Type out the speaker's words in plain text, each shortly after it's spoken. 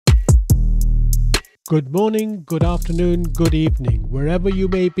Good morning, good afternoon, good evening, wherever you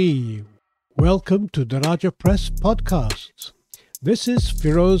may be. Welcome to Daraja Press podcasts. This is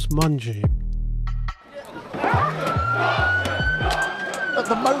Firoz Manji. At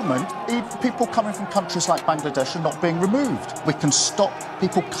the moment, people coming from countries like Bangladesh are not being removed. We can stop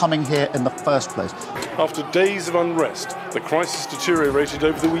people coming here in the first place. After days of unrest, the crisis deteriorated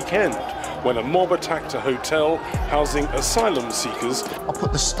over the weekend when a mob attacked a hotel housing asylum seekers. I'll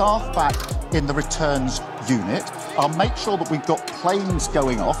put the staff back in the returns unit. I'll make sure that we've got planes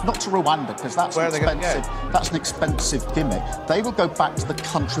going off, not to Rwanda, because that's an expensive gimmick. They will go back to the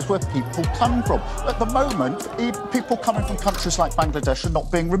countries where people come from. At the moment, people coming from countries like Bangladesh are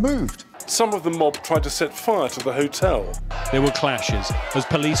not being removed. Some of the mob tried to set fire to the hotel. There were clashes as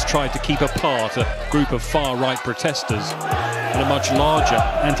police tried to keep apart a group of far-right protesters and a much larger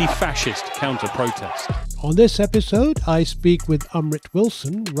anti-fascist counter-protest. On this episode, I speak with Amrit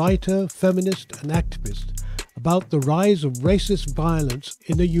Wilson, writer, feminist and activist, about the rise of racist violence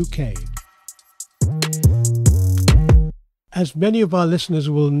in the UK. As many of our listeners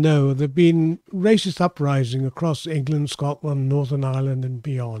will know, there have been racist uprisings across England, Scotland, Northern Ireland and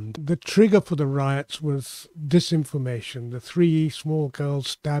beyond. The trigger for the riots was disinformation. The 3 small girls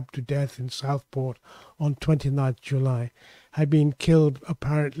stabbed to death in Southport on 29th July had been killed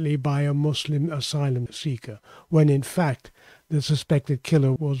apparently by a Muslim asylum seeker, when in fact the suspected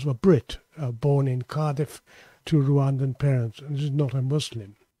killer was a Brit born in Cardiff to Rwandan parents and is not a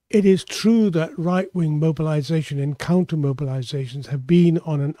Muslim. It is true that right-wing mobilization and counter-mobilizations have been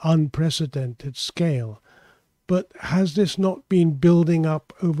on an unprecedented scale, but has this not been building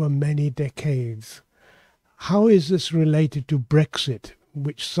up over many decades? How is this related to Brexit,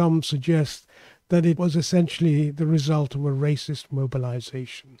 which some suggest that it was essentially the result of a racist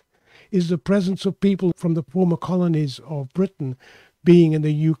mobilization? Is the presence of people from the former colonies of Britain being in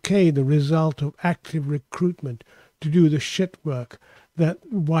the UK the result of active recruitment to do the shit work that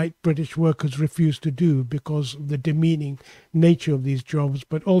white British workers refuse to do because of the demeaning nature of these jobs,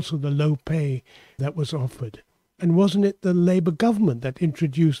 but also the low pay that was offered? And wasn't it the Labour government that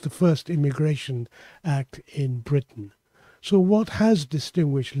introduced the first Immigration Act in Britain? So what has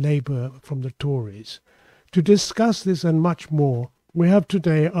distinguished Labour from the Tories? To discuss this and much more, we have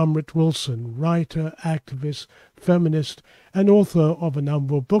today Amrit Wilson, writer, activist, feminist, and author of a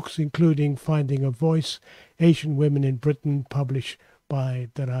number of books, including Finding a Voice, Asian Women in Britain, published by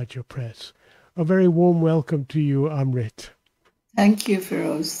Daraja Press. A very warm welcome to you, Amrit. Thank you,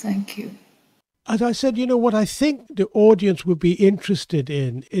 Firoz. Thank you. As I said, what I think the audience would be interested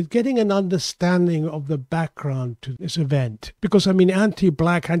in is getting an understanding of the background to this event. Because,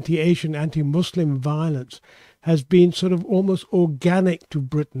 anti-Black, anti-Asian, anti-Muslim violence has been sort of almost organic to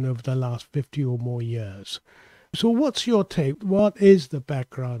Britain over the last 50 or more years. So what's your take? What is the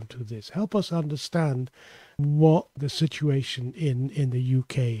background to this? Help us understand what the situation in the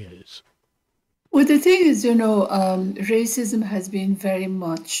UK is. Well, the thing is, racism has been very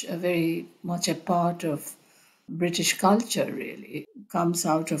much a part of British culture, really. It comes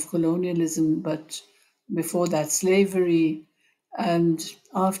out of colonialism, but before that, slavery, and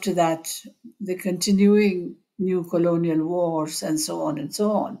after that, the continuing new colonial wars, and so on and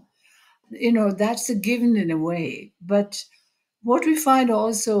so on. That's a given in a way. But what we find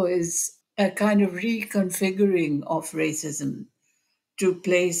also is a kind of reconfiguring of racism to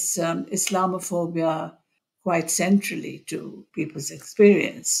place Islamophobia quite centrally to people's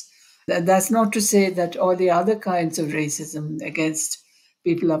experience. That's not to say that all the other kinds of racism against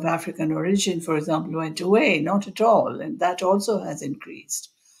people of African origin, for example, went away. Not at all. And that also has increased.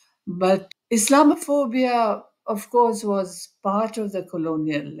 But Islamophobia, of course, was part of the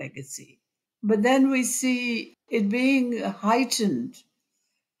colonial legacy. But then we see it being heightened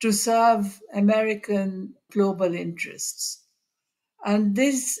to serve American global interests. And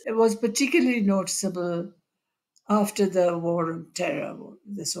this was particularly noticeable after the War on Terror,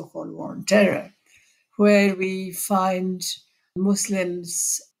 the so-called War on Terror, where we find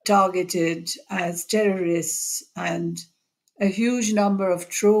Muslims targeted as terrorists and a huge number of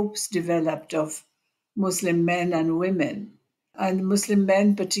tropes developed of Muslim men and women. And Muslim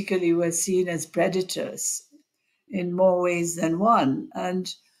men particularly were seen as predators in more ways than one.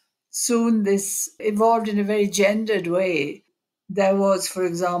 And soon this evolved in a very gendered way. There was, for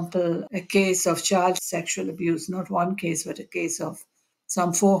example, a case of child sexual abuse, not one case, but a case of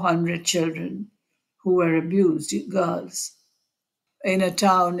some 400 children who were abused, girls, in a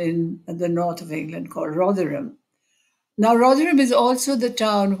town in the north of England called Rotherham. Now, Rotherham is also the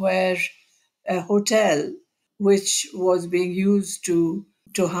town where a hotel, which was being used to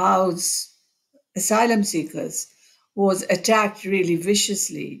house asylum seekers, was attacked really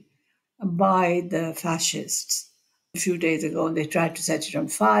viciously by the fascists. A few days ago, they tried to set it on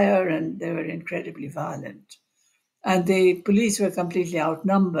fire and they were incredibly violent. And the police were completely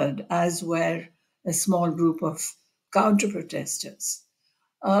outnumbered, as were a small group of counter-protesters.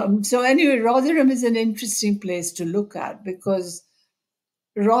 So anyway, Rotherham is an interesting place to look at because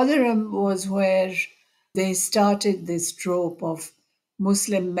Rotherham was where they started this trope of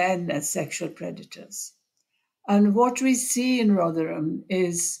Muslim men as sexual predators. And what we see in Rotherham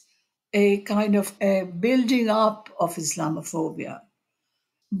is a kind of a building up of Islamophobia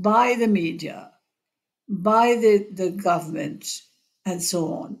by the media, by the government, and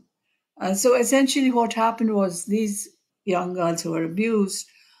so on. And so essentially what happened was these young girls who were abused,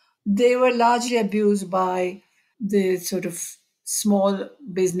 they were largely abused by the sort of small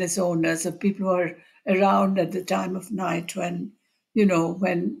business owners of people who are around at the time of night when,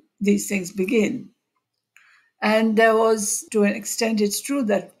 when these things begin. And there was, to an extent, it's true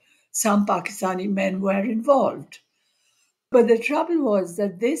that some Pakistani men were involved. But the trouble was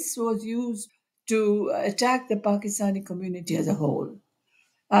that this was used to attack the Pakistani community as a whole.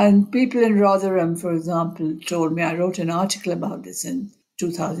 And people in Rotherham, for example, told me, I wrote an article about this in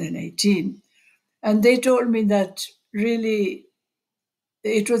 2018, and they told me that really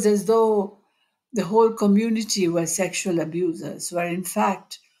it was as though the whole community were sexual abusers, where in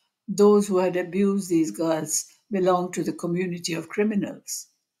fact those who had abused these girls belonged to the community of criminals.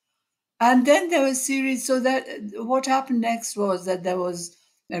 And then there was a series, so that what happened next was that there was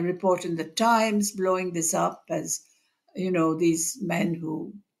a report in the Times blowing this up as, these men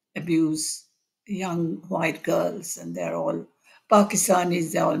who abuse young white girls, and they're all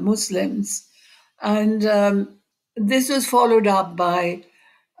Pakistanis, they're all Muslims. And this was followed up by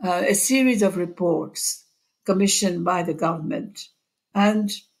a series of reports commissioned by the government. And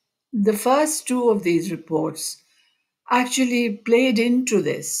the first two of these reports actually played into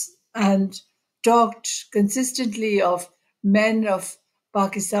this and talked consistently of men of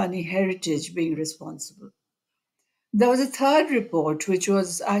Pakistani heritage being responsible. There was a third report, which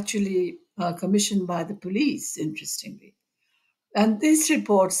was actually commissioned by the police, interestingly. And this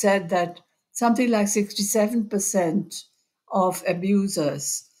report said that something like 67% of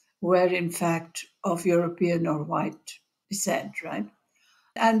abusers were, in fact, of European or white descent, right?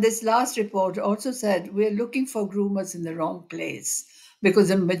 And this last report also said we're looking for groomers in the wrong place because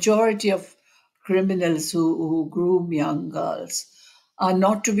the majority of criminals who groom young girls are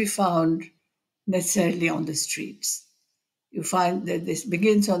not to be found necessarily on the streets. You find that this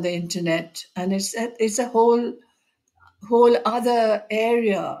begins on the internet, and it's a whole other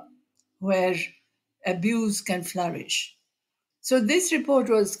area where abuse can flourish. So this report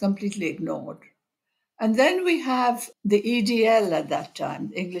was completely ignored. And then we have the EDL at that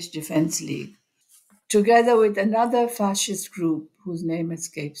time, English Defence League, together with another fascist group whose name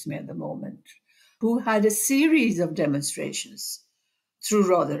escapes me at the moment, who had a series of demonstrations through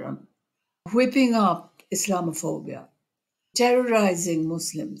Rotherham, whipping up Islamophobia, terrorizing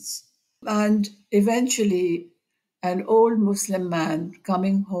Muslims, and eventually an old Muslim man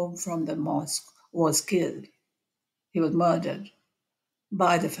coming home from the mosque was killed. He was murdered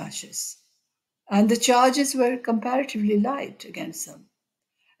by the fascists. And the charges were comparatively light against them.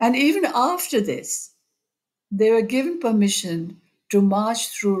 And even after this, they were given permission to march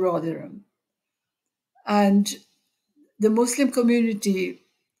through Rotherham. And the Muslim community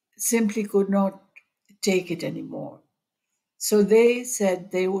simply could not take it anymore. So they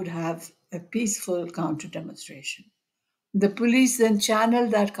said they would have a peaceful counter-demonstration. The police then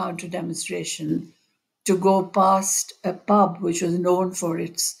channeled that counter-demonstration to go past a pub which was known for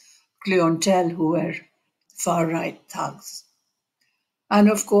its clientele who were far-right thugs. And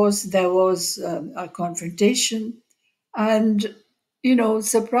of course, there was a confrontation. And,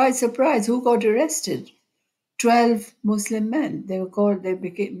 surprise, surprise, who got arrested? 12 Muslim men. They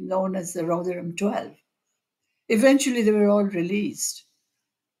became known as the Rotherham 12. Eventually, they were all released.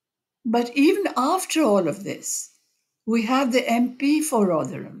 But even after all of this, we have the MP for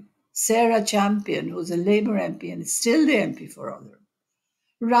Rotherham, Sarah Champion, who's a Labour MP and is still the MP for Rotherham,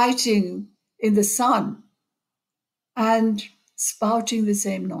 writing in The Sun and spouting the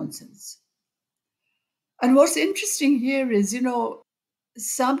same nonsense. And what's interesting here is,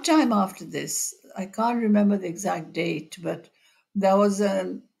 sometime after this, I can't remember the exact date, but there was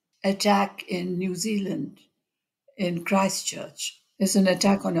an attack in New Zealand, in Christchurch. It's an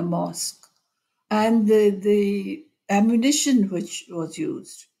attack on a mosque. And the ammunition which was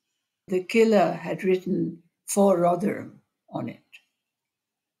used, the killer had written "For Rotherham" on it.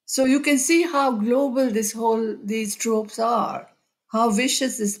 So you can see how global these tropes are, how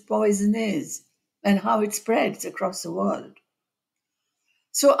vicious this poison is, and how it spreads across the world.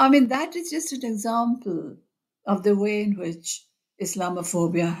 So, I mean, that is just an example of the way in which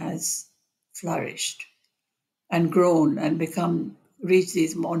Islamophobia has flourished and grown and reached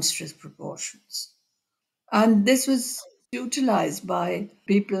these monstrous proportions. And this was utilized by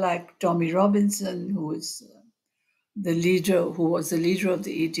people like Tommy Robinson, who was the leader of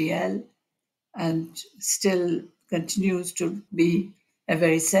the EDL and still continues to be a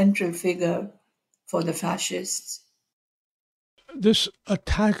very central figure for the fascists. This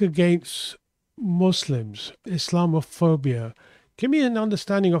attack against Muslims, Islamophobia, give me an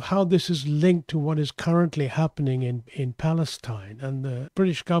understanding of how this is linked to what is currently happening in Palestine and the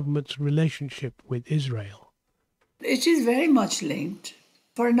British government's relationship with Israel. It is very much linked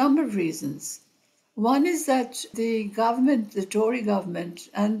for a number of reasons. One is that the government, the Tory government,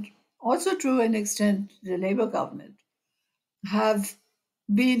 and also to an extent the Labour government, have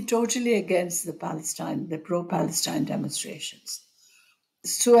been totally against the pro-Palestine demonstrations.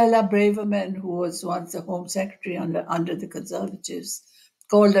 Suella Braverman, who was once the Home Secretary under the Conservatives,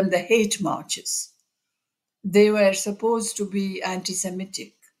 called them the hate marches. They were supposed to be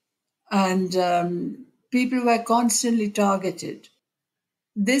anti-Semitic, and people were constantly targeted.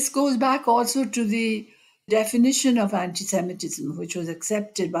 This goes back also to the definition of anti-Semitism, which was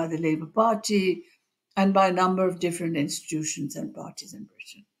accepted by the Labour Party and by a number of different institutions and parties in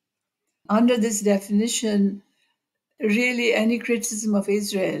Britain. Under this definition, really any criticism of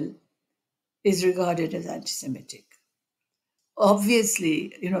Israel is regarded as anti-Semitic.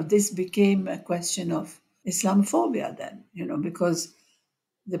 Obviously, this became a question of Islamophobia then, because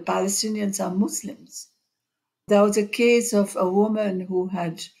the Palestinians are Muslims. There was a case of a woman who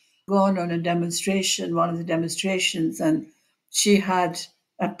had gone on a demonstration, one of the demonstrations, and she had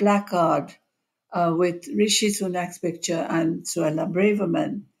a placard with Rishi Sunak's picture and Suella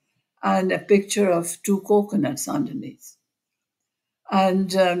Braverman, and a picture of two coconuts underneath.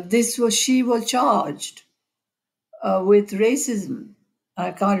 And she was charged with racism.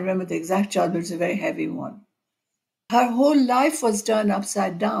 I can't remember the exact charge, but it's a very heavy one. Her whole life was turned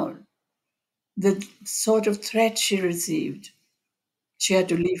upside down. The sort of threat she received. She had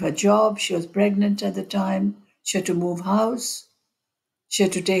to leave her job. She was pregnant at the time. She had to move house. She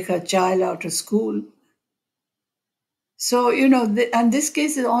had to take her child out of school. So, and this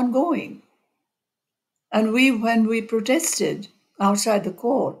case is ongoing. And when we protested outside the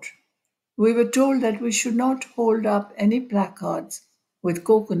court, we were told that we should not hold up any placards with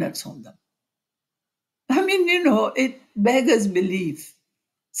coconuts on them. I mean, it beggars belief.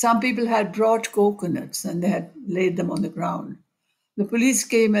 Some people had brought coconuts and they had laid them on the ground. The police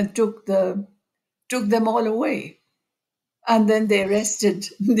came and took them all away. And then they arrested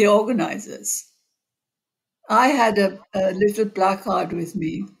the organizers. I had a little placard with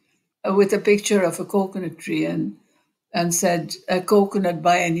me with a picture of a coconut tree and said, "A coconut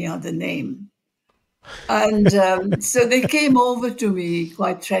by any other name." And so they came over to me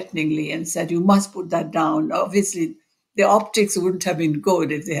quite threateningly and said, "You must put that down." Obviously, the optics wouldn't have been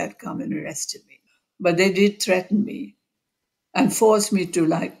good if they had come and arrested me. But they did threaten me and force me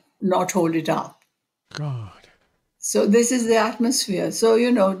to not hold it up. God. So this is the atmosphere.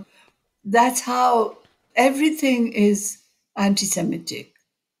 So, that's how everything is anti-Semitic.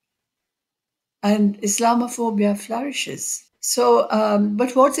 And Islamophobia flourishes. So,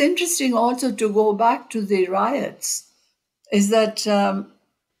 but what's interesting also to go back to the riots is that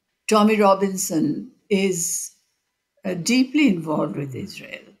Tommy Robinson is deeply involved with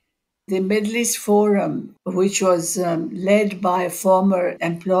Israel. The Middle East Forum, which was led by a former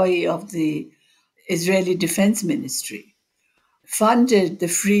employee of the Israeli Defense Ministry, funded the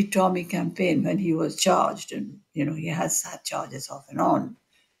Free Tommy campaign when he was charged. And, he has had charges off and on.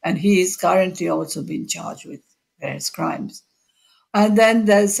 And he is currently also being charged with various crimes. And then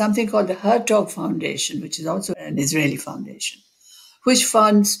there's something called the Hertog Foundation, which is also an Israeli foundation, which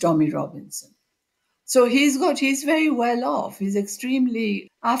funds Tommy Robinson. So he's very well off. He's extremely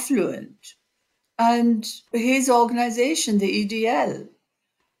affluent. And his organization, the EDL,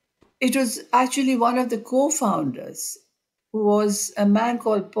 it was actually one of the co-founders who was a man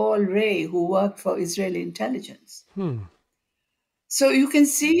called Paul Ray, who worked for Israeli intelligence. So you can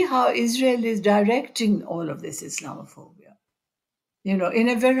see how Israel is directing all of this Islamophobia, in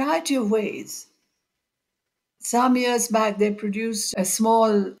a variety of ways. Some years back, they produced a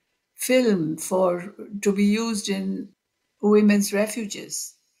small film to be used in women's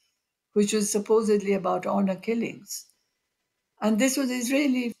refuges, which was supposedly about honor killings. And this was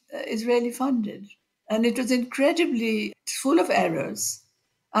Israeli funded. And it was incredibly full of errors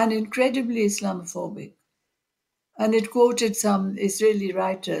and incredibly Islamophobic. And it quoted some Israeli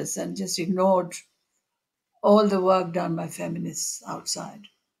writers and just ignored all the work done by feminists outside.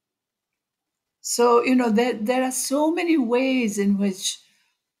 So, there are so many ways in which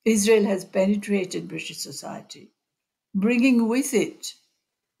Israel has penetrated British society, bringing with it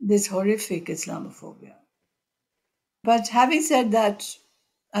this horrific Islamophobia. But having said that,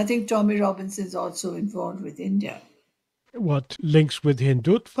 I think Tommy Robinson is also involved with India. What, links with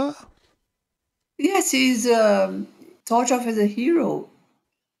Hindutva? Yes, he's thought of as a hero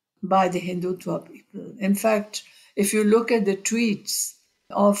by the Hindutva people. In fact, if you look at the tweets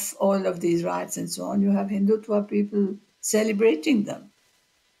of all of these riots and so on, you have Hindutva people celebrating them,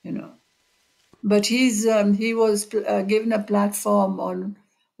 you know. But he was given a platform on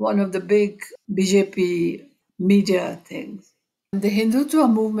one of the big BJP media things. The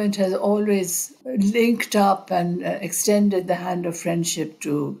Hindutva movement has always linked up and extended the hand of friendship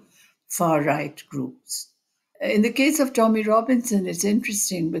to far right groups. In the case of Tommy Robinson, it's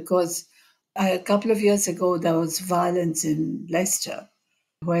interesting because a couple of years ago there was violence in Leicester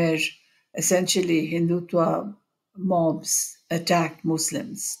where essentially Hindutva mobs attacked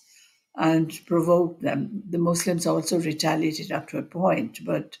Muslims and provoked them. The Muslims also retaliated up to a point,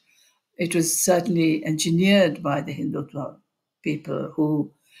 but it was certainly engineered by the Hindutva people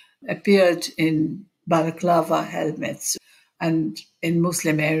who appeared in balaclava helmets and in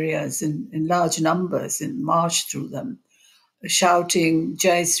Muslim areas in large numbers and marched through them, shouting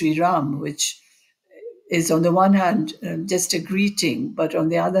Jai Sri Ram, which is on the one hand just a greeting, but on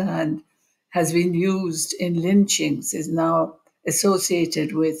the other hand has been used in lynchings, is now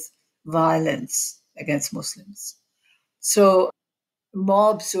associated with violence against Muslims. So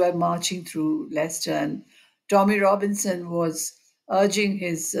mobs were marching through Leicester, and Tommy Robinson was urging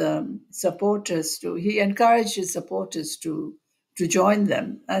his supporters he encouraged his supporters to join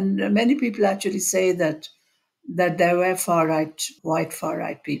them. And many people actually say that there were white far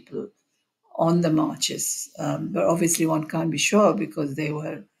right people on the marches. But obviously one can't be sure because they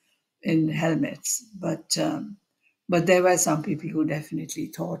were in helmets. But there were some people who definitely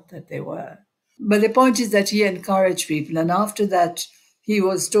thought that they were. But the point is that he encouraged people. And after that, he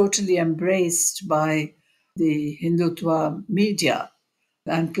was totally embraced by the Hindutva media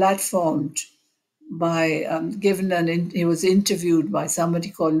and platformed by, he was interviewed by somebody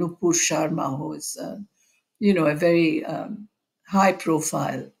called Nupur Sharma, who was, a very high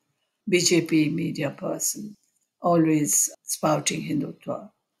profile BJP media person, always spouting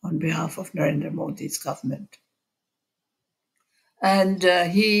Hindutva on behalf of Narendra Modi's government. And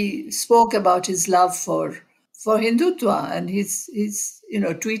he spoke about his love for Hindutva, and he's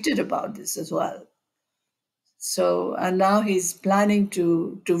tweeted about this as well. So, and now he's planning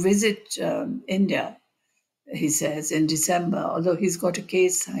to visit India, he says, in December, although he's got a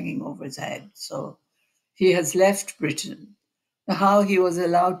case hanging over his head. So he has left Britain. How he was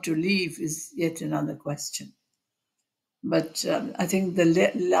allowed to leave is yet another question. But I think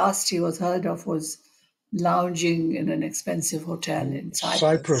the last he was heard of was lounging in an expensive hotel in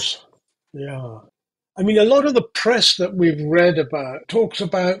Cyprus. Yeah. I mean, a lot of the press that we've read about talks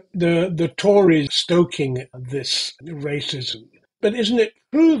about the Tories stoking this racism. But isn't it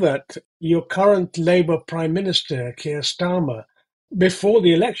true that your current Labour Prime Minister, Keir Starmer, before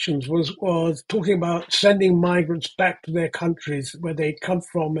the elections was talking about sending migrants back to their countries where they come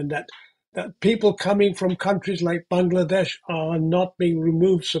from, and that people coming from countries like Bangladesh are not being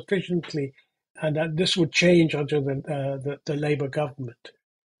removed sufficiently, and that this would change under the Labour government?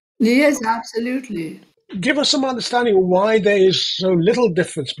 Yes, absolutely. Give us some understanding of why there is so little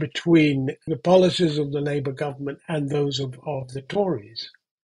difference between the policies of the Labour government and those of the Tories.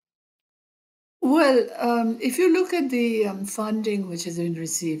 Well, if you look at the funding which has been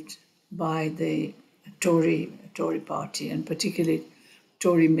received by the Tory party, and particularly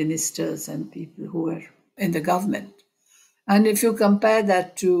Tory ministers and people who are in the government, and if you compare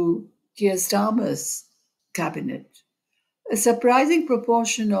that to Keir Starmer's cabinet, a surprising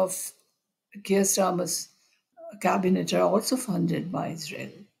proportion of Keir Starmer's cabinet are also funded by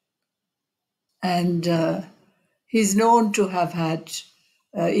Israel. And he's known to have had,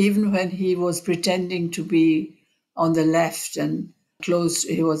 even when he was pretending to be on the left and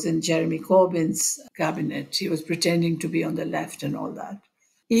he was in Jeremy Corbyn's cabinet, he was pretending to be on the left and all that.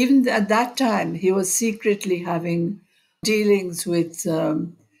 Even at that time, he was secretly having dealings with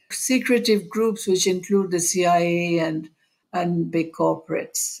secretive groups, which include the CIA and big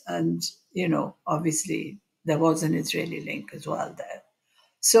corporates. And, obviously there was an Israeli link as well there.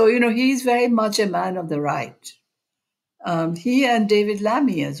 So, he's very much a man of the right. He and David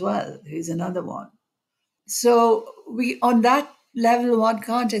Lammy as well, he's another one. So on that level, one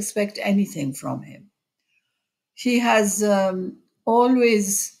can't expect anything from him. He has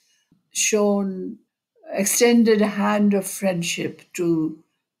always shown extended a hand of friendship to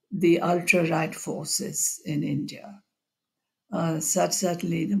the ultra-right forces in India,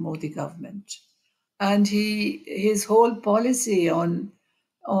 certainly the Modi government. And his whole policy on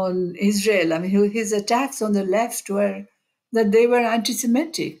Israel, I mean, his attacks on the left were that they were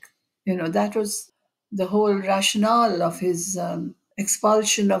anti-Semitic. That was the whole rationale of his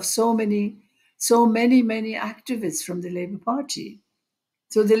expulsion of so many activists from the Labour Party.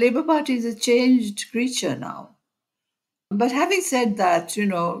 So the Labour Party is a changed creature now. But having said that,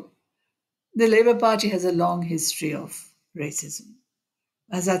 the Labour Party has a long history of racism.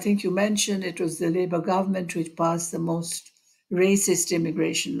 As I think you mentioned, it was the Labour government which passed the most racist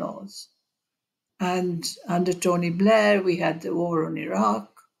immigration laws. And under Tony Blair, we had the war on Iraq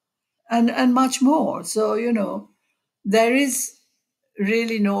and much more. So, there is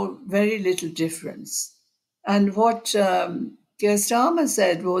really very little difference. And what Keir Starmer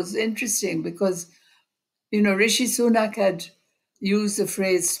said was interesting because, Rishi Sunak had used the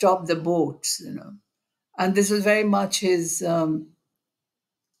phrase "stop the boats," and this was very much his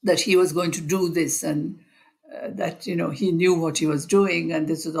that he was going to do this, and that he knew what he was doing, and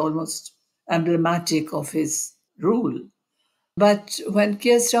this was almost emblematic of his rule. But when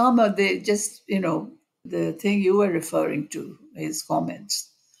Keir Starmer, they just the thing you were referring to, his comments,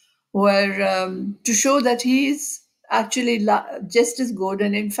 were to show that he is actually just as good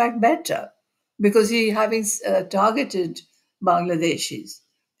and in fact better, because he, having targeted Bangladeshis,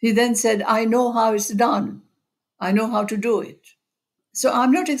 he then said, "I know how it's done. I know how to do it." So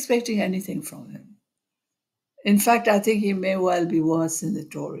I'm not expecting anything from him. In fact, I think he may well be worse than the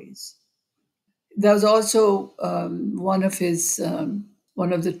Tories. There was also one of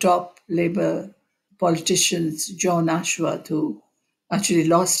the top Labour politicians, John Ashworth, who actually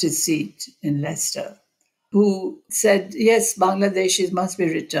lost his seat in Leicester, who said, yes, Bangladeshis must be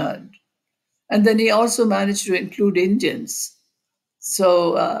returned. And then he also managed to include Indians.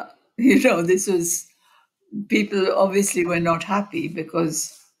 So, this was, people obviously were not happy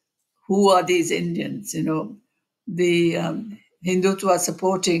because who are these Indians? The Hindutva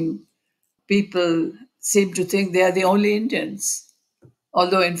supporting people seem to think they are the only Indians.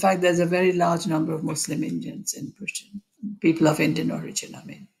 Although, in fact, there's a very large number of Muslim Indians in Britain, people of Indian origin, I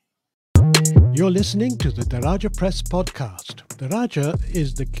mean. You're listening to the Daraja Press podcast. Daraja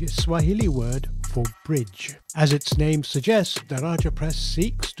is the Kiswahili word for bridge. As its name suggests, Daraja Press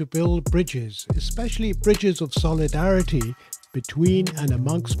seeks to build bridges, especially bridges of solidarity between and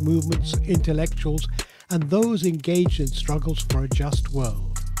amongst movements, intellectuals, and those engaged in struggles for a just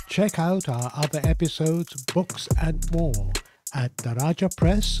world. Check out our other episodes, books, and more at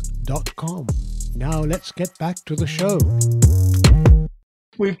darajapress.com. Now let's get back to the show.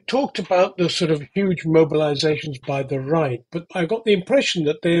 We've talked about the sort of huge mobilizations by the right, but I got the impression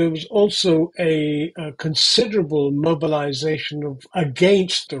that there was also a considerable mobilization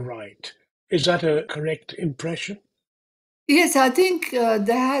against the right. Is that a correct impression? Yes, I think there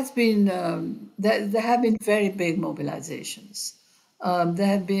have been very big mobilizations. There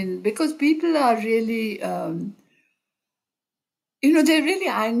have been, because people are really, they're really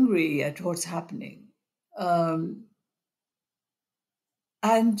angry at what's happening.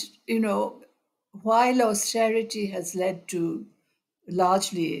 And, while austerity has led to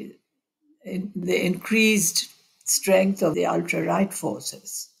largely the increased strength of the ultra-right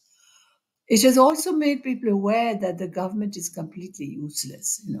forces, it has also made people aware that the government is completely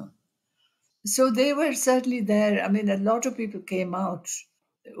useless, So they were certainly there. I mean, a lot of people came out,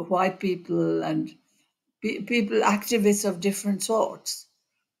 white people and people, activists of different sorts.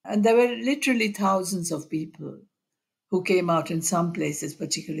 And there were literally thousands of people who came out in some places,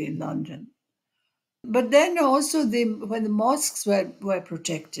 particularly in London. But then also when the mosques were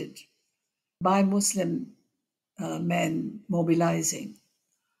protected by Muslim men mobilizing.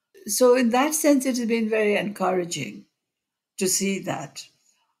 So in that sense, it has been very encouraging to see that.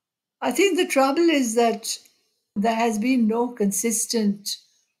 I think the trouble is that there has been no consistent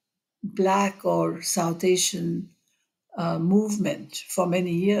Black or South Asian movement for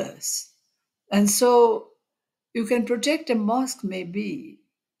many years. And so you can protect a mosque maybe,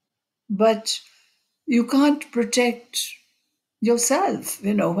 but you can't protect yourself,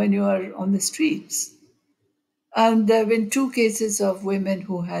 when you are on the streets. And there have been 2 cases of women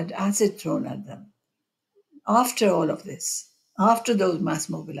who had acid thrown at them after all of this, after those mass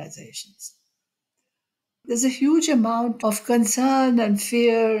mobilizations. There's a huge amount of concern and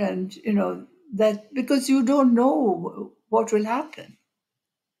fear and, that because you don't know what will happen.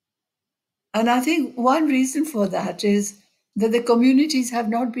 And I think one reason for that is that the communities have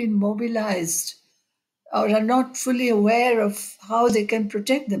not been mobilized or are not fully aware of how they can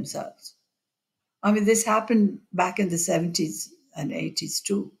protect themselves. I mean, this happened back in the 70s and 80s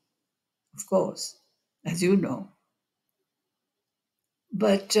too, of course, as you know.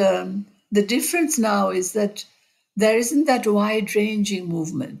 But the difference now is that there isn't that wide-ranging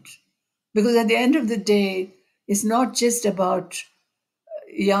movement, because at the end of the day, it's not just about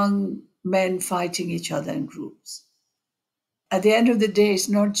young men fighting each other in groups. At the end of the day, it's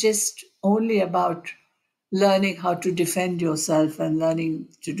not just only about learning how to defend yourself and learning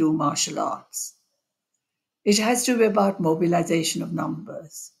to do martial arts. It has to be about mobilization of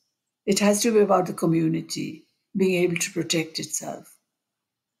numbers. It has to be about the community being able to protect itself.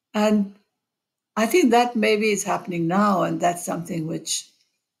 And I think that maybe is happening now, and that's something which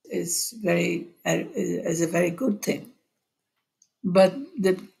is a very good thing. But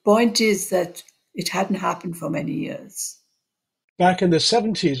the point is that it hadn't happened for many years. Back in the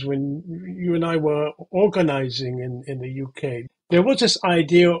 70s, when you and I were organizing in the UK, there was this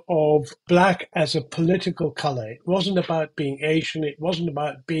idea of black as a political color. It wasn't about being Asian, it wasn't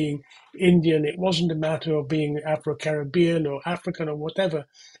about being Indian, it wasn't a matter of being Afro-Caribbean or African or whatever.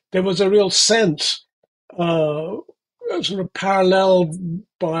 There was a real sense, sort of paralleled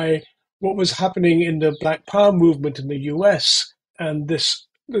by what was happening in the Black Power movement in the US, and this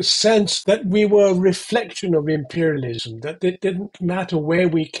the sense that we were a reflection of imperialism, that it didn't matter where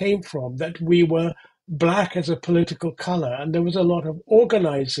we came from, that we were black as a political color. And there was a lot of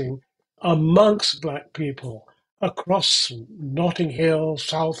organizing amongst black people across Notting Hill,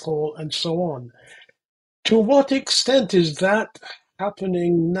 Southport, and so on. To what extent is that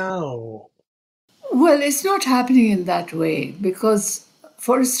happening now? Well, it's not happening in that way because,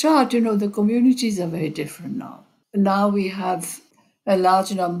 for a start, the communities are very different now. Now we have a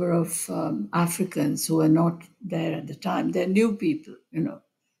large number of Africans who were not there at the time. They're new people,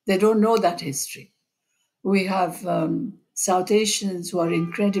 They don't know that history. We have South Asians who are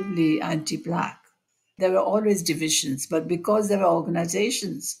incredibly anti-Black. There were always divisions, but because there were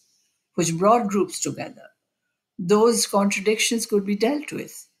organizations which brought groups together, those contradictions could be dealt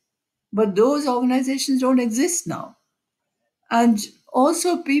with. But those organizations don't exist now. And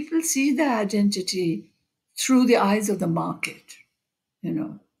also people see their identity through the eyes of the market,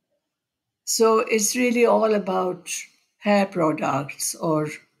 So it's really all about hair products or,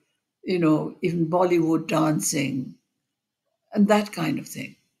 even Bollywood dancing and that kind of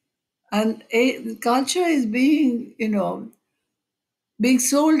thing. And culture is being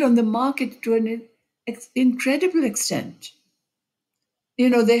sold on the market to an incredible extent.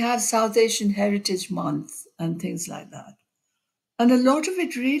 They have South Asian Heritage Month and things like that. And a lot of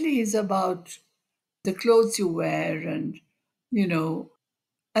it really is about the clothes you wear and,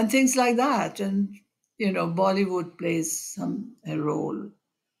 and things like that. And, Bollywood plays a role.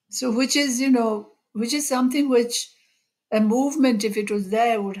 So which is something which a movement, if it was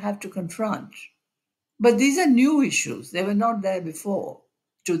there, would have to confront. But these are new issues. They were not there before,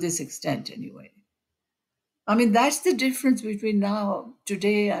 to this extent anyway. I mean, that's the difference between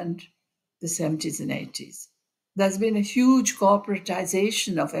today, and the 70s and 80s. There's been a huge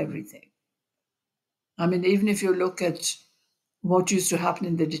corporatization of everything. I mean, even if you look at what used to happen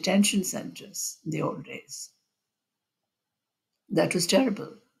in the detention centers in the old days, that was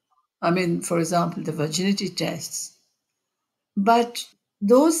terrible. I mean, for example, the virginity tests. But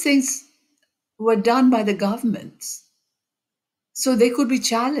those things were done by the governments, so they could be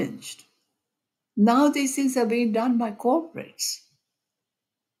challenged. Now these things are being done by corporates.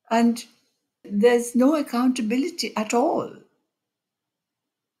 And there's no accountability at all.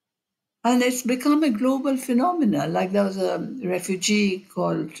 And it's become a global phenomenon. Like there was a refugee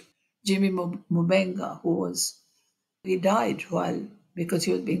called Jimmy Mubenga he died because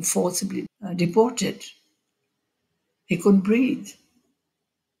he was being forcibly deported. He couldn't breathe.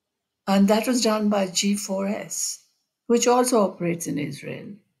 And that was done by G4S, which also operates in Israel,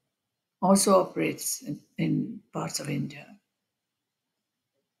 also operates in parts of India.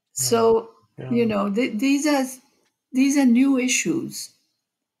 So, these are new issues.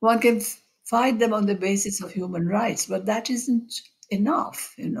 One can fight them on the basis of human rights, but that isn't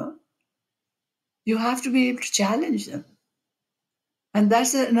enough, You have to be able to challenge them. And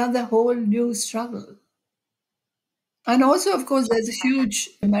that's another whole new struggle. And also, of course, there's a huge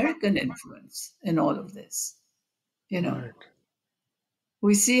American influence in all of this. Right.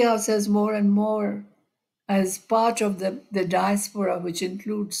 We see ourselves more and more as part of the diaspora, which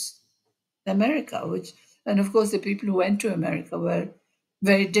includes America, and of course, the people who went to America were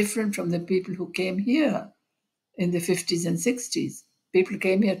very different from the people who came here in the 50s and 60s. People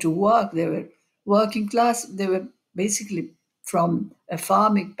came here to work. They were working class. They were basically from a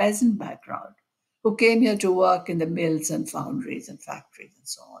farming peasant background who came here to work in the mills and foundries and factories and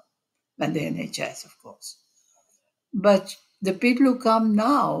so on and the NHS, of course. But the people who come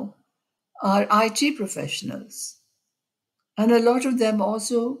now are IT professionals. And a lot of them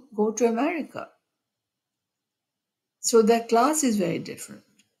also go to America. So their class is very different.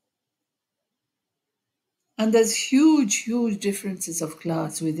 And there's huge, huge differences of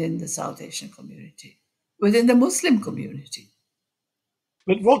class within the South Asian community, within the Muslim community.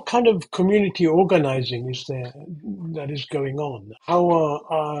 But what kind of community organizing is there that is going on?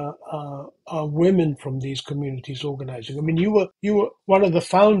 How are women from these communities organizing? I mean, you were one of the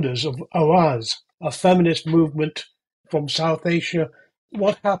founders of Awaz, a feminist movement from South Asia.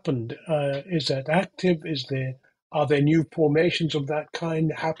 What happened? Is that active? Are there new formations of that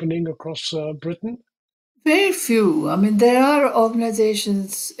kind happening across Britain? Very few. I mean, there are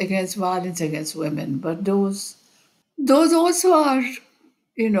organizations against violence against women, but those also are,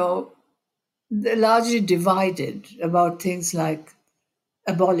 you know, they're largely divided about things like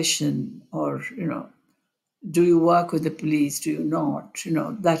abolition or, do you work with the police, do you not,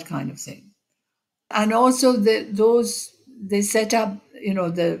 that kind of thing. And also they set up,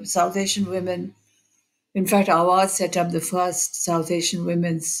 the South Asian women. In fact, Awaz set up the first South Asian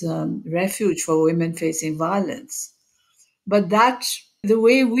women's refuge for women facing violence. But the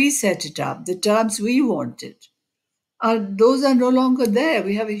way we set it up, the terms we wanted, those are no longer there.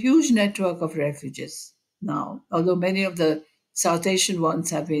 We have a huge network of refuges now, although many of the South Asian ones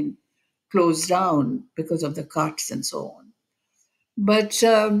have been closed down because of the cuts and so on. But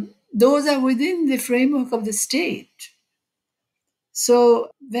those are within the framework of the state.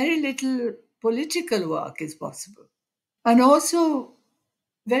 So very little political work is possible. And also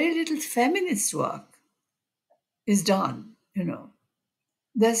very little feminist work is done,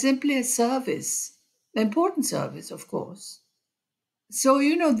 They're simply a service, an important service, of course. So,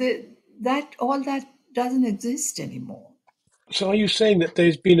 all that doesn't exist anymore. So are you saying that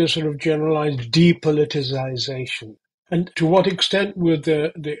there's been a sort of generalized depoliticization? And to what extent will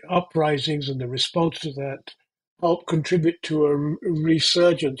the uprisings and the response to that help contribute to a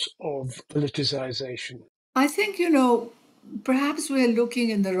resurgence of politicization? I think, perhaps we're looking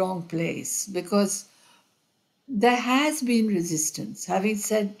in the wrong place because there has been resistance. Having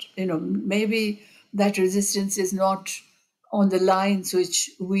said, maybe that resistance is not on the lines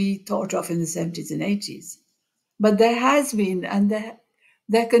which we thought of in the 70s and 80s. But there has been, and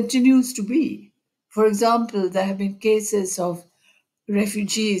there continues to be. For example, there have been cases of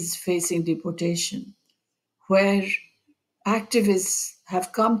refugees facing deportation where activists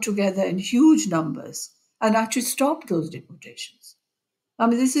have come together in huge numbers and actually stopped those deportations. I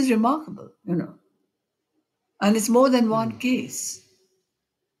mean, this is remarkable, And it's more than one case.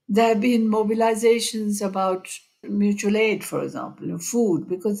 There have been mobilizations about mutual aid, for example, food,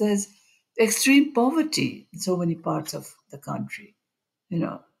 because there's extreme poverty in so many parts of the country,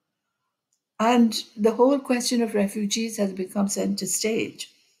 And the whole question of refugees has become center stage.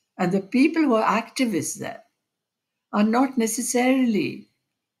 And the people who are activists there are not necessarily,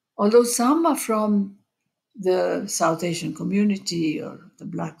 although some are from the South Asian community or the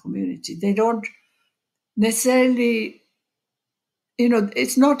Black community, they don't necessarily,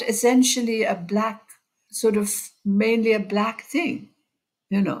 it's not essentially a Black, sort of mainly a Black thing,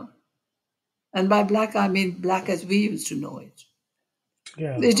 And by Black, I mean Black as we used to know it.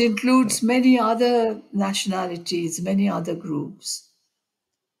 Yeah. It includes many other nationalities, many other groups.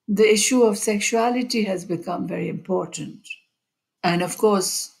 The issue of sexuality has become very important. And of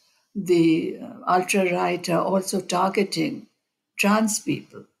course, the ultra-right are also targeting trans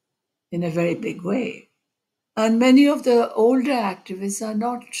people in a very big way. And many of the older activists are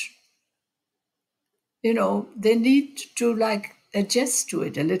not, they need to adjust to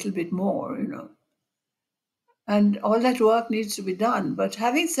it a little bit more, And all that work needs to be done. But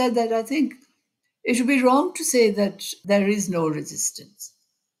having said that, I think it would be wrong to say that there is no resistance.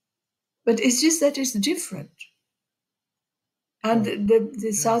 But it's just that it's different. And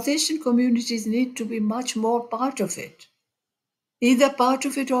the South Asian communities need to be much more part of it. Either part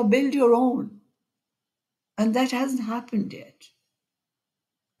of it or build your own. And that hasn't happened yet.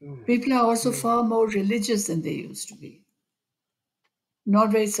 People are also far more religious than they used to be.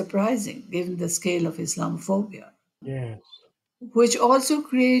 Not very surprising, given the scale of Islamophobia. Yes. Which also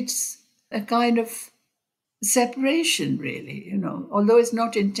creates a kind of separation, really, although it's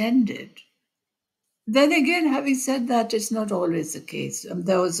not intended. Then again, having said that, it's not always the case.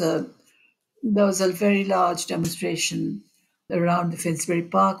 There was a very large demonstration around the Finsbury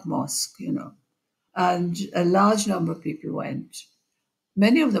Park Mosque, and a large number of people went,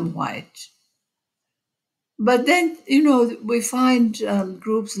 many of them white. But then, we find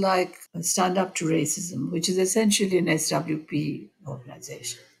groups like Stand Up to Racism, which is essentially an SWP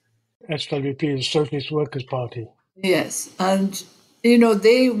organization. SWP is Socialist Workers' Party. Yes, and we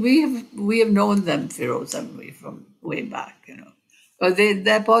have known them, Feroz, from way back, but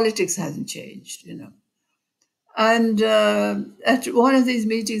their politics hasn't changed, And at one of these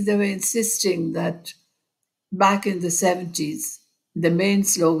meetings, they were insisting that back in the 70s, the main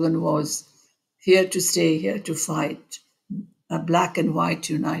slogan was "Here to stay, here to fight, black and white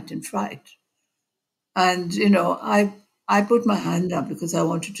unite and fight." And I put my hand up because I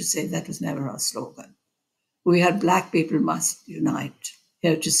wanted to say that was never our slogan. We had black people must unite,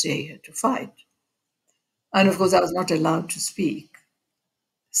 here to stay, here to fight. And of course, I was not allowed to speak.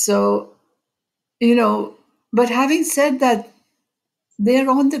 So, but having said that, they're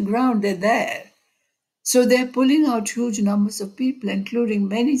on the ground, they're there. So they're pulling out huge numbers of people, including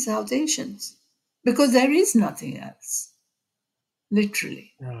many South Asians, because there is nothing else,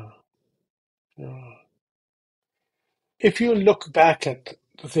 literally. Yeah. Yeah. If you look back at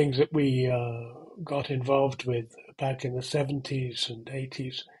the things that we got involved with back in the 70s and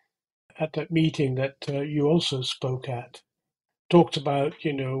 80s, at that meeting that you also spoke at, talked about,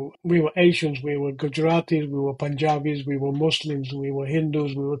 we were Asians, we were Gujaratis, we were Punjabis, we were Muslims, we were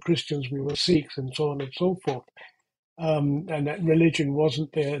Hindus, we were Christians, we were Sikhs, and so on and so forth. And that religion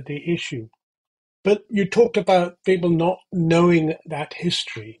wasn't the issue. But you talked about people not knowing that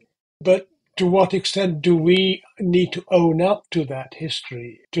history. But to what extent do we need to own up to that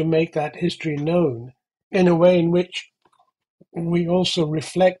history, to make that history known in a way in which we also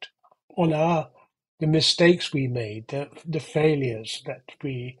reflect on the mistakes we made, the failures that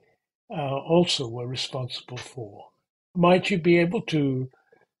we also were responsible for? Might you be able to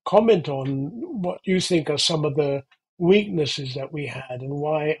comment on what you think are some of the weaknesses that we had and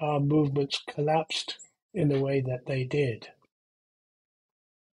why our movements collapsed in the way that they did?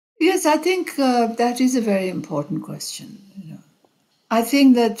 Yes, I think that is a very important question. I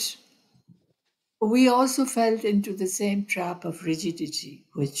think that we also fell into the same trap of rigidity,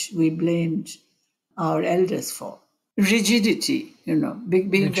 which we blamed our elders for. Rigidity,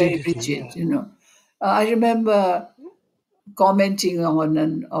 being very Rigidity, rigid, yeah. I remember commenting on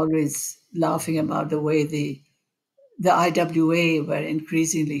and always laughing about the way the IWA were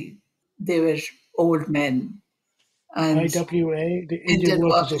increasingly, they were old men, and IWA, the Indian Indian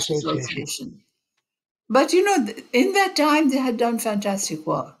Workers Workers Association. Association. But in that time, they had done fantastic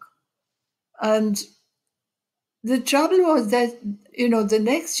work. And the trouble was that, the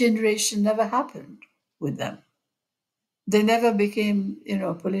next generation never happened with them. They never became,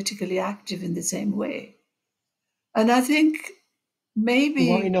 politically active in the same way. And I think Why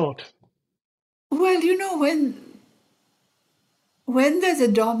maybe, not? well, when there's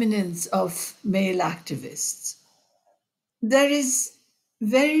a dominance of male activists, there is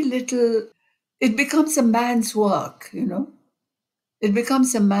very little, it becomes a man's work. It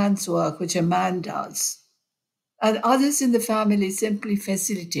becomes a man's work, which a man does. And others in the family simply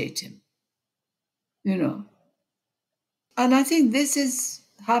facilitate him, you know. And I think this has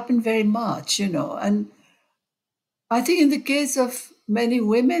happened very much, And I think in the case of many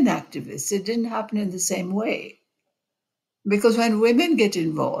women activists, it didn't happen in the same way. Because when women get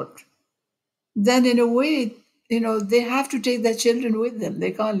involved, then in a way, they have to take their children with them.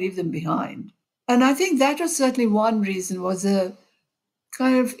 They can't leave them behind. And I think that was certainly one reason, was a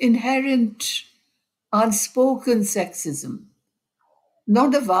kind of inherent unspoken sexism,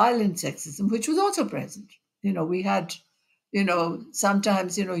 not the violent sexism, which was also present. We had,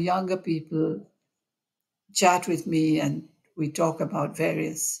 sometimes, younger people chat with me and we talk about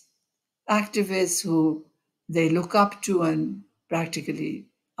various activists who they look up to and practically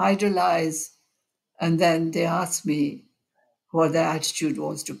idolize. And then they ask me what their attitude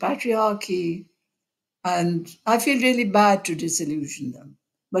was to patriarchy. And I feel really bad to disillusion them.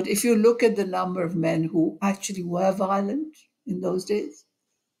 But if you look at the number of men who actually were violent in those days,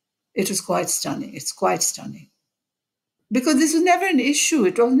 it was quite stunning. It's quite stunning. Because this was never an issue.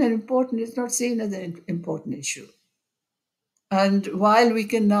 It wasn't it's not seen as an important issue. And while we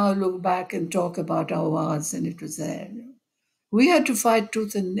can now look back and talk about our wars and it was there, we had to fight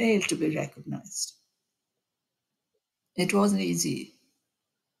tooth and nail to be recognized. It wasn't easy.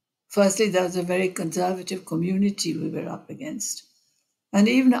 Firstly, there was a very conservative community we were up against. And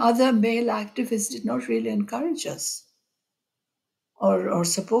even other male activists did not really encourage us or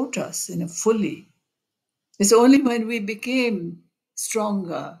support us fully. It's only when we became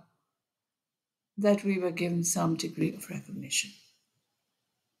stronger that we were given some degree of recognition.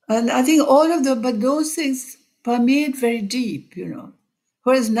 And I think but those things permeate very deep.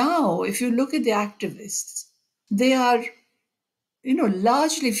 Whereas now, if you look at the activists, they are,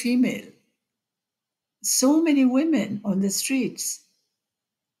 largely female. So many women on the streets.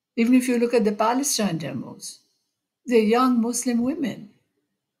 Even if you look at the Palestine demos, they're young Muslim women.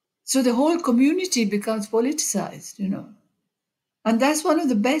 So the whole community becomes politicized, And that's one of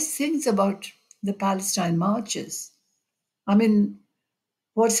the best things about the Palestine marches. I mean,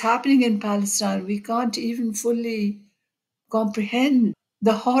 what's happening in Palestine, we can't even fully comprehend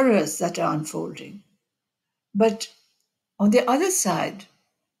the horrors that are unfolding. But on the other side,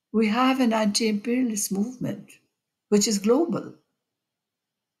 we have an anti imperialist movement, which is global.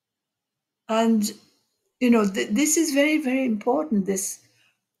 And, this is very, very important,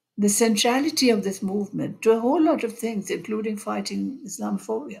 the centrality of this movement to a whole lot of things, including fighting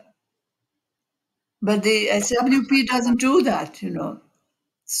Islamophobia. But the SWP doesn't do that,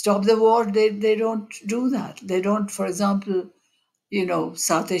 Stop the war, they don't do that. They don't, for example,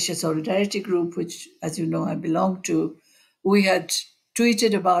 South Asia Solidarity Group, which, as you know, I belong to, we had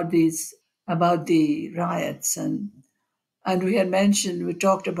tweeted about the riots, and we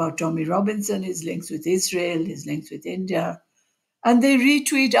talked about Tommy Robinson, his links with Israel, his links with India, and they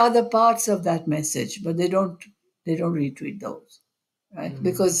retweet other parts of that message, but they don't retweet those, right?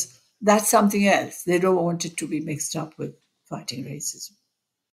 Because that's something else. They don't want it to be mixed up with fighting racism.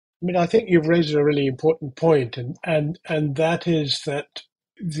 I mean, I think you've raised a really important point, and that is that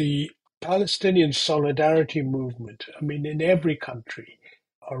the Palestinian solidarity movement, I mean, in every country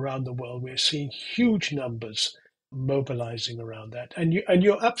around the world, we're seeing huge numbers mobilizing around that. And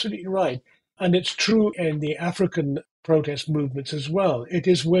you're absolutely right. And it's true in the African protest movements as well. It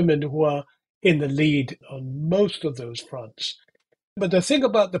is women who are in the lead on most of those fronts. But the thing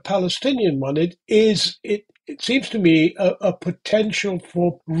about the Palestinian one, it seems to me a potential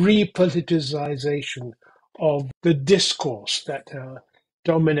for repoliticization of the discourse that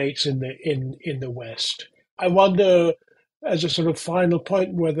dominates in the West. I wonder, as a sort of final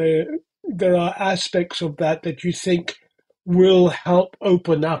point, whether there are aspects of that you think will help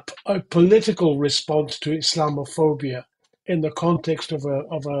open up a political response to Islamophobia in the context of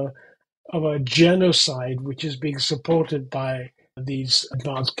a genocide which is being supported by these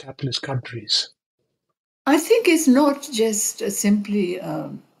advanced capitalist countries. I think it's not just simply,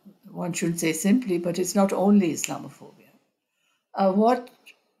 one shouldn't say simply, but it's not only Islamophobia.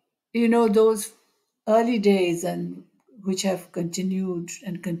 Those early days, and which have continued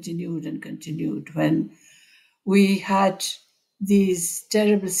and continued and continued, when we had these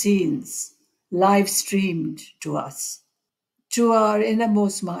terrible scenes live streamed to us, to our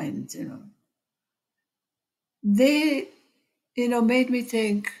innermost minds, they, made me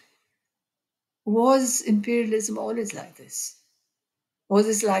think, was imperialism always like this? Was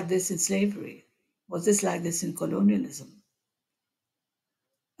this like this in slavery? Was this like this in colonialism?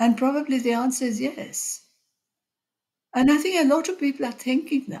 And probably the answer is yes. And I think a lot of people are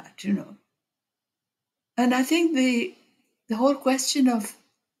thinking that, And I think the whole question of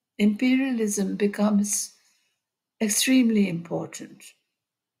imperialism becomes extremely important.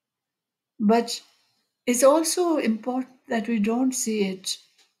 But it's also important that we don't see it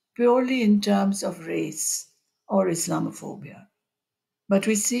purely in terms of race or Islamophobia, but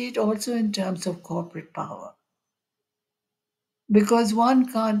we see it also in terms of corporate power. Because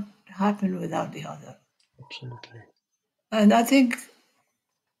one can't happen without the other. Absolutely. And I think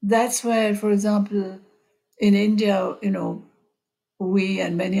that's where, for example, in India, we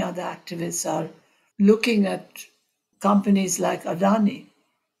and many other activists are looking at companies like Adani.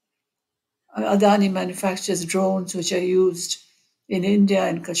 Adani manufactures drones which are used in India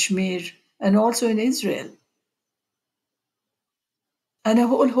and Kashmir and also in Israel. And a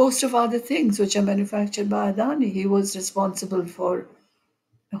whole host of other things which are manufactured by Adani. He was responsible for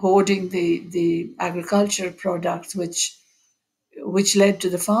hoarding the agriculture products which led to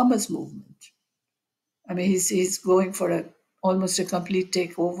the farmers' movement. I mean, he's going for almost a complete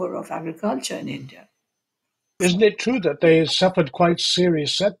takeover of agriculture in India. Isn't it true that they suffered quite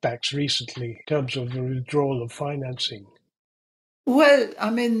serious setbacks recently in terms of the withdrawal of financing? Well, I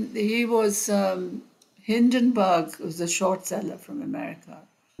mean, he was Hindenburg, who's a short seller from America,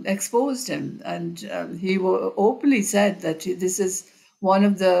 exposed him, and he openly said that this is one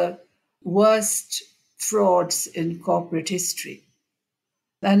of the worst frauds in corporate history.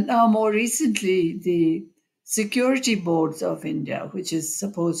 And now, more recently, the security boards of India, which is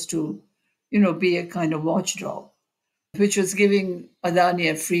supposed to, be a kind of watchdog, which was giving Adani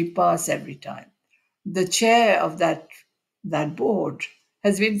a free pass every time. The chair of that board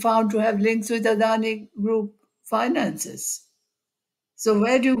has been found to have links with Adani Group finances. So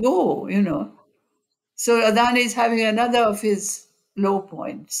where do you go, So Adani is having another of his low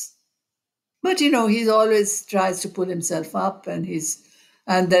points. But, he always tries to pull himself up, and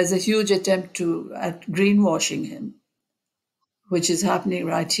there's a huge attempt at greenwashing him. which is happening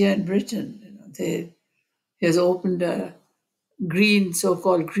right here in Britain. He has opened a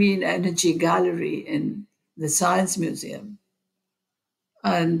so-called green energy gallery in the Science Museum.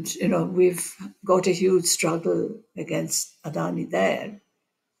 And, we've got a huge struggle against Adani there,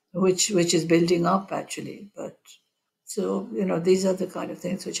 which is building up actually. But so, these are the kind of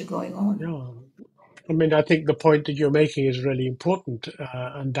things which are going on. Yeah. I mean, I think the point that you're making is really important,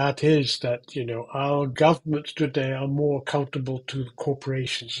 and that is that, our governments today are more accountable to the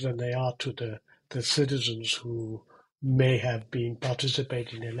corporations than they are to the citizens who may have been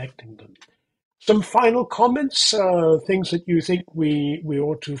participating in electing them. Some final comments, things that you think we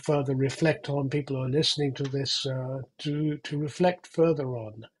ought to further reflect on, people who are listening to this, to reflect further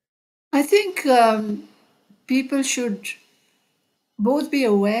on? I think people should both be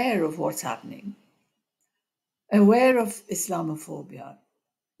aware of what's happening, aware of Islamophobia,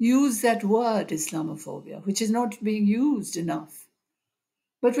 use that word Islamophobia, which is not being used enough,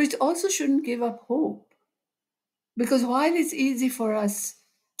 but which also shouldn't give up hope. Because while it's easy for us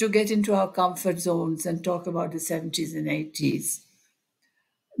to get into our comfort zones and talk about the 70s and 80s,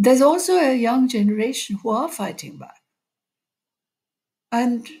 there's also a young generation who are fighting back.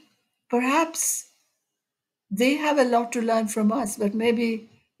 And perhaps they have a lot to learn from us, but maybe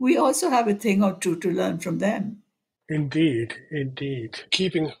we also have a thing or two to learn from them. Indeed, indeed.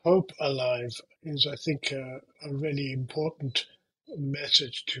 Keeping hope alive is, I think, a really important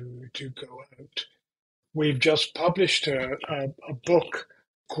message to go out. We've just published a book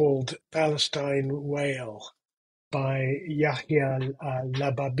called Palestine Whale by Yahya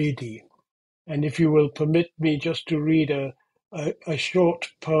Lababidi. And if you will permit me just to read a short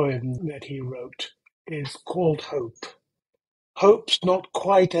poem that he wrote, it's called Hope. Hope's not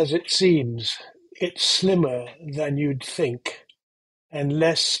quite as it seems. It's slimmer than you'd think, and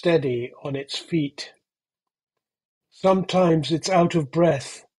less steady on its feet. Sometimes it's out of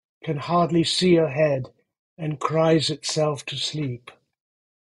breath, can hardly see ahead, and cries itself to sleep.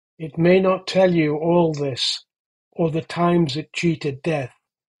 It may not tell you all this, or the times it cheated death,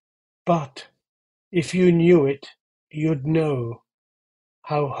 but if you knew it, you'd know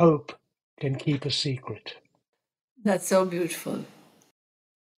how hope can keep a secret. That's so beautiful.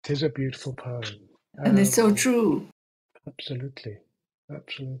 It is a beautiful poem. And it's so true. Absolutely.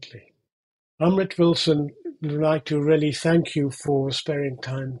 Absolutely. Amrit Wilson, I'd like to really thank you for sparing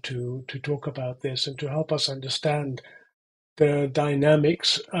time to talk about this and to help us understand the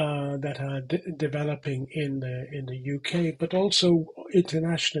dynamics that are developing in the UK, but also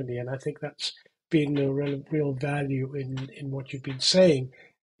internationally. And I think that's been a real value in what you've been saying,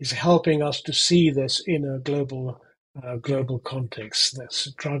 is helping us to see this in a global context, the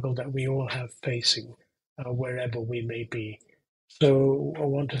struggle that we all have facing wherever we may be. So I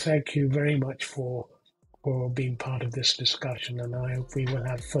want to thank you very much for being part of this discussion, and I hope we will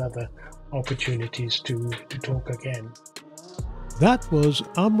have further opportunities to talk again. That was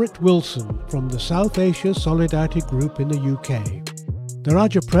Amrit Wilson from the South Asia Solidarity Group in the UK.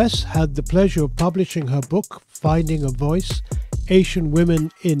 Daraja Press had the pleasure of publishing her book, Finding a Voice, Asian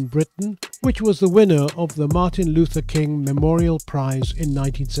Women in Britain, which was the winner of the Martin Luther King Memorial Prize in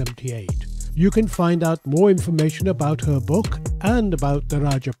 1978. You can find out more information about her book and about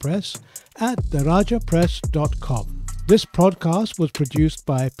Daraja Press at darajapress.com. This podcast was produced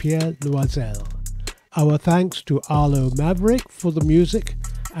by Pierre Loisel. Our thanks to Arlo Maverick for the music,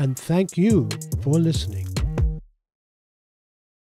 and thank you for listening.